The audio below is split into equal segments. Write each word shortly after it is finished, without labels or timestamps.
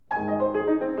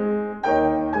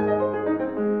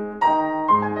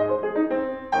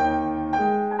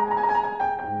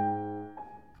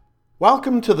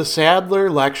Welcome to the Sadler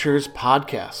Lectures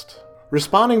podcast.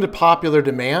 Responding to popular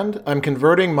demand, I'm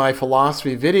converting my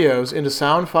philosophy videos into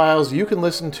sound files you can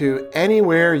listen to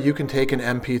anywhere you can take an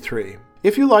MP3.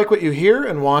 If you like what you hear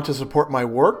and want to support my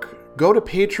work, go to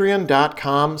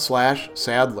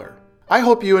patreon.com/Sadler. I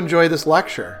hope you enjoy this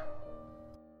lecture.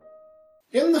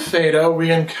 In the Phaedo, we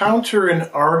encounter an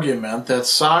argument that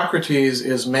Socrates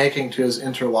is making to his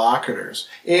interlocutors.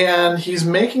 And he's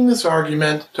making this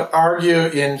argument to argue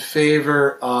in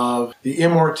favor of the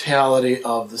immortality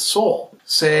of the soul,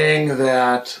 saying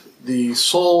that the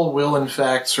soul will in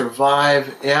fact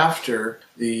survive after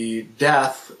the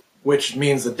death, which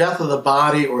means the death of the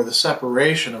body or the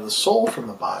separation of the soul from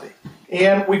the body.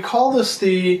 And we call this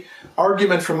the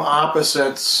argument from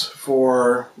opposites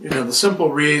for, the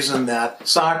simple reason that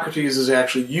Socrates is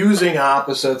actually using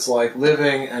opposites like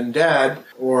living and dead,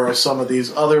 or some of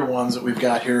these other ones that we've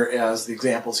got here as the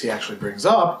examples he actually brings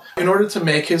up, in order to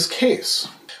make his case.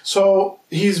 So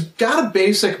he's got a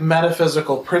basic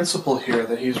metaphysical principle here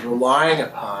that he's relying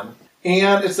upon,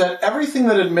 and it's that everything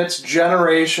that admits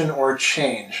generation or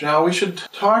change. Now, we should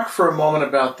talk for a moment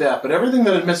about that, but everything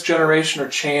that admits generation or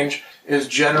change is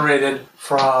generated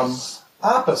from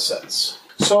opposites.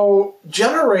 So,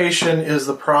 generation is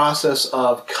the process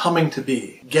of coming to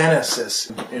be.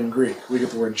 Genesis in Greek. We get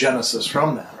the word Genesis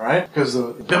from that, right? Because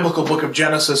the biblical book of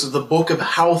Genesis is the book of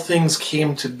how things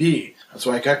came to be. That's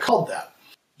why it got called that.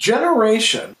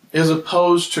 Generation is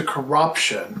opposed to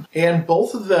corruption, and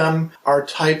both of them are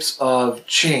types of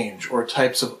change or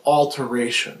types of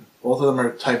alteration. Both of them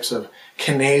are types of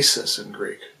kinesis in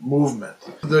Greek, movement.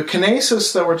 The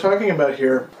kinesis that we're talking about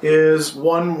here is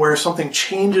one where something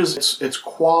changes its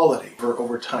quality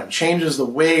over time, changes the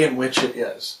way in which it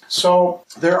is. So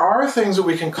there are things that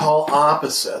we can call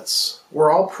opposites.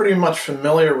 We're all pretty much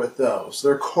familiar with those.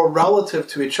 They're correlative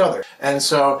to each other. And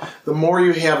so the more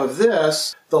you have of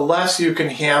this, the less you can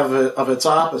have of its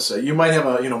opposite. You might have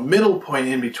a middle point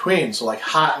in between, so like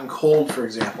hot and cold, for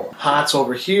example. Hot's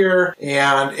over here,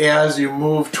 and as you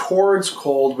move towards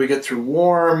cold, we get through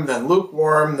warm, then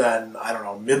lukewarm, then,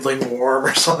 middling warm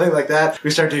or something like that. We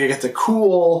start to get to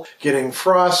cool, getting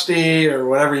frosty, or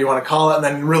whatever you want to call it, and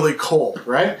then really cold,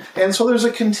 right? And so there's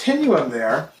a continuum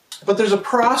there, but there's a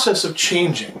process of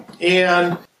changing.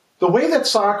 And the way that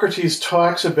Socrates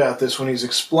talks about this when he's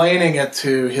explaining it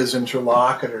to his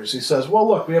interlocutors, he says, well,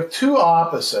 look, we have two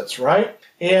opposites, right?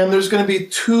 And there's going to be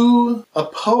two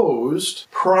opposed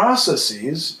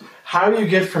processes, how you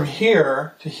get from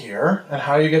here to here, and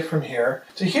how you get from here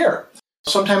to here.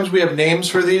 Sometimes we have names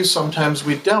for these, sometimes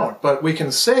we don't. But we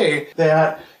can say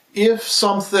that if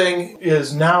something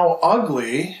is now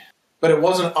ugly, but it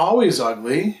wasn't always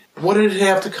ugly, what did it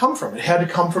have to come from? It had to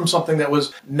come from something that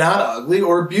was not ugly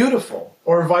or beautiful,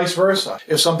 or vice versa.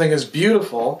 If something is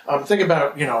beautiful, think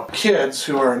about, kids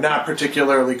who are not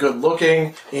particularly good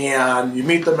looking, and you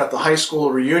meet them at the high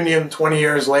school reunion 20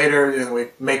 years later, we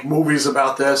make movies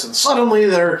about this, and suddenly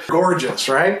they're gorgeous,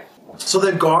 right? So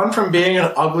they've gone from being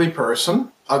an ugly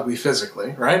person, ugly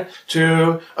physically, right,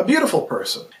 to a beautiful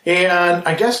person. And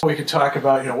I guess we could talk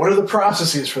about, what are the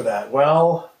processes for that?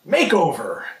 Well,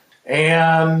 makeover,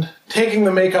 and taking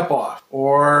the makeup off,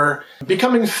 or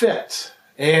becoming fit,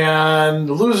 and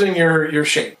losing your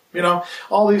shape.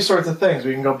 All these sorts of things.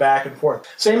 We can go back and forth.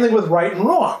 Same thing with right and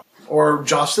wrong, or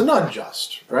just and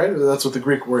unjust, right? That's what the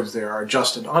Greek words there are,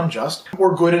 just and unjust.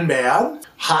 Or good and bad,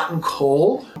 hot and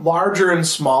cold, larger and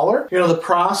smaller. The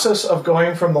process of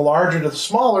going from the larger to the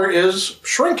smaller is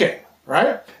shrinking,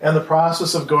 right? And the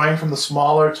process of going from the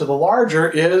smaller to the larger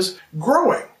is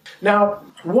growing. Now,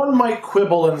 one might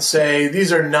quibble and say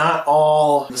these are not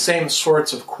all the same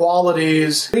sorts of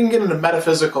qualities. We can get into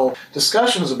metaphysical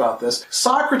discussions about this.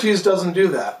 Socrates doesn't do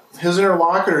that. His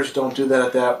interlocutors don't do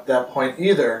that at that point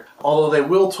either, although they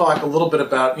will talk a little bit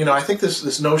about, I think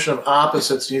this notion of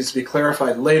opposites needs to be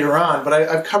clarified later on, but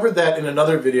I've covered that in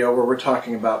another video where we're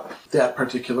talking about that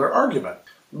particular argument.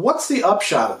 What's the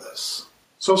upshot of this?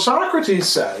 So Socrates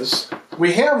says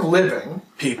we have living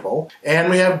people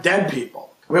and we have dead people.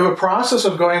 We have a process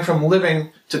of going from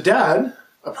living to dead,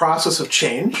 a process of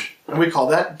change, and we call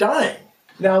that dying.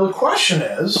 Now the question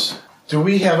is, do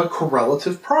we have a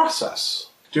correlative process?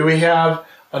 Do we have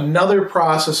another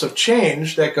process of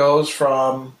change that goes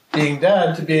from being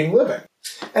dead to being living?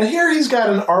 And here he's got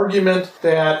an argument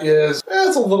that is,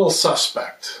 it's a little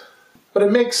suspect, but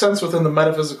it makes sense within the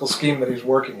metaphysical scheme that he's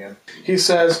working in. He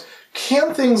says,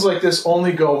 can things like this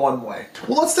only go one way?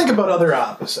 Well, let's think about other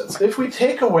opposites. If we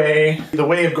take away the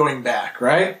way of going back,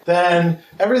 right, then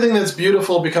everything that's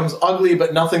beautiful becomes ugly,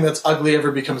 but nothing that's ugly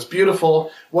ever becomes beautiful.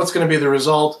 What's going to be the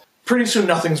result? Pretty soon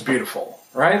nothing's beautiful.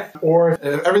 right? Or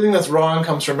if everything that's wrong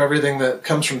comes from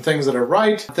things that are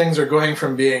right, things are going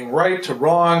from being right to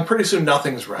wrong, pretty soon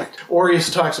nothing's right. Or he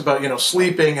talks about,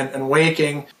 sleeping and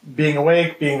waking, being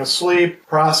awake, being asleep,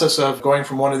 process of going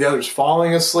from one to the other is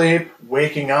falling asleep,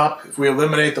 waking up. If we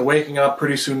eliminate the waking up,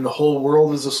 pretty soon the whole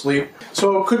world is asleep.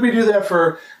 So could we do that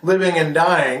for living and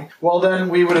dying? Well, then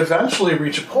we would eventually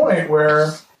reach a point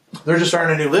where there just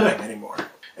aren't any living anymore,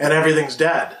 and everything's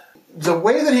dead. The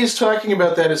way that he's talking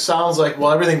about that, it sounds like,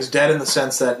 well, everything's dead in the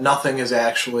sense that nothing is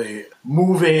actually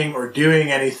moving or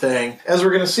doing anything. As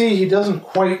we're going to see, he doesn't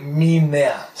quite mean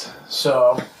that.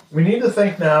 So we need to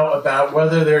think now about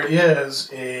whether there is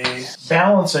a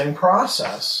balancing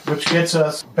process which gets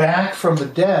us back from the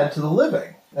dead to the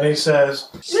living. And he says,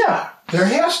 yeah, there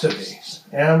has to be.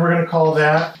 And we're going to call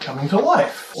that coming to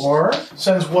life. Or,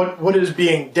 since what is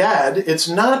being dead, it's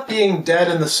not being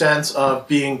dead in the sense of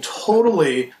being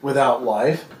totally without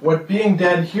life. What being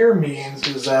dead here means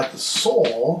is that the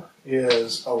soul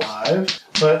is alive,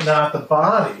 but not the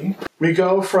body. We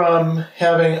go from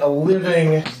having a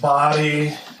living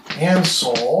body and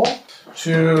soul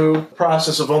to the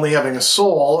process of only having a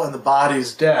soul and the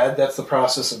body's dead. That's the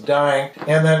process of dying.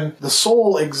 And then the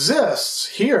soul exists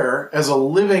here as a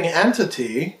living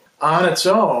entity on its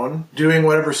own, doing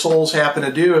whatever souls happen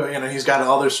to do. He's got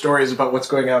other stories about what's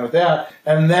going on with that.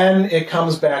 And then it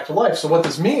comes back to life. So what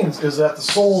this means is that the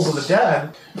souls of the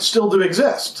dead still do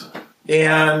exist.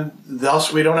 And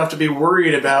thus we don't have to be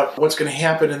worried about what's going to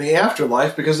happen in the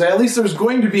afterlife, because at least there's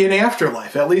going to be an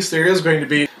afterlife. At least there is going to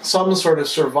be some sort of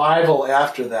survival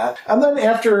after that. And then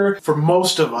after, for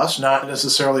most of us, not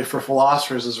necessarily for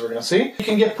philosophers as we're going to see, you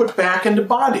can get put back into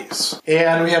bodies.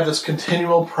 And we have this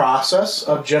continual process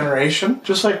of generation,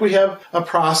 just like we have a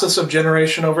process of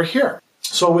generation over here.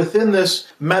 So within this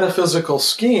metaphysical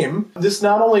scheme, this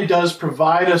not only does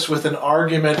provide us with an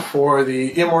argument for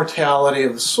the immortality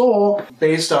of the soul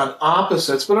based on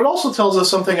opposites, but it also tells us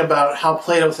something about how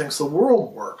Plato thinks the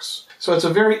world works. So it's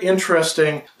a very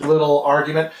interesting little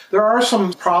argument. There are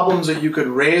some problems that you could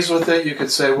raise with it. You could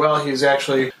say, well, he's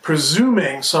actually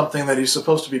presuming something that he's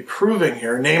supposed to be proving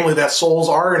here, namely that souls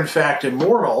are in fact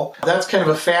immortal. That's kind of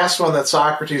a fast one that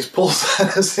Socrates pulls on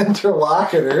his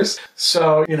interlocutors.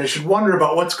 So, you should wonder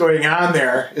about what's going on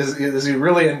there. Is he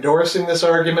really endorsing this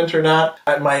argument or not?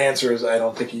 My answer is I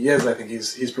don't think he is. I think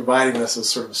he's providing this as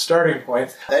sort of a starting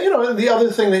point. And, the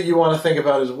other thing that you want to think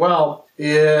about as well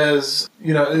is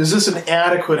this an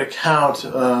adequate account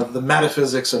of the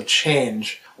metaphysics of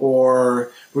change,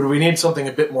 or would we need something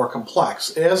a bit more complex,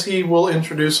 as he will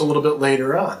introduce a little bit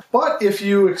later on. But if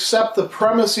you accept the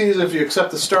premises, if you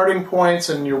accept the starting points,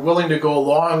 and you're willing to go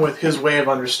along with his way of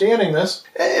understanding this,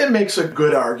 it makes a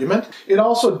good argument. It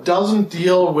also doesn't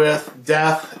deal with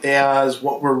death as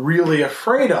what we're really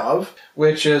afraid of,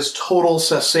 which is total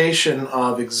cessation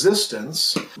of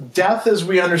existence. Death, as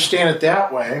we understand it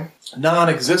that way,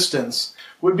 non-existence,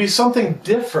 would be something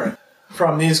different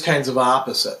from these kinds of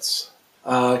opposites.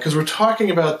 Because we're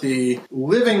talking about the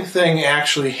living thing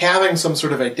actually having some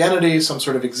sort of identity, some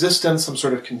sort of existence, some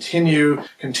sort of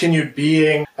continued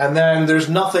being, and then there's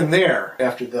nothing there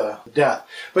after the death.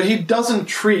 But he doesn't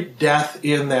treat death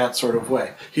in that sort of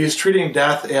way. He's treating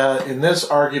death in this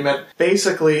argument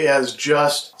basically as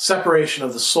just separation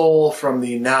of the soul from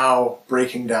the now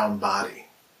breaking down body.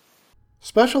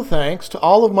 Special thanks to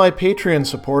all of my Patreon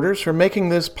supporters for making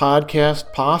this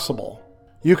podcast possible.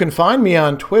 You can find me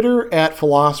on Twitter at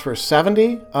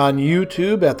Philosopher70, on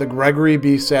YouTube at the Gregory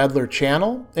B. Sadler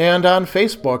channel, and on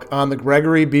Facebook on the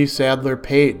Gregory B. Sadler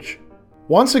page.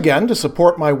 Once again, to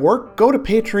support my work, go to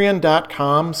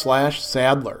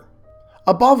patreon.com/Sadler.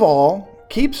 Above all,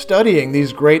 keep studying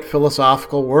these great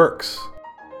philosophical works.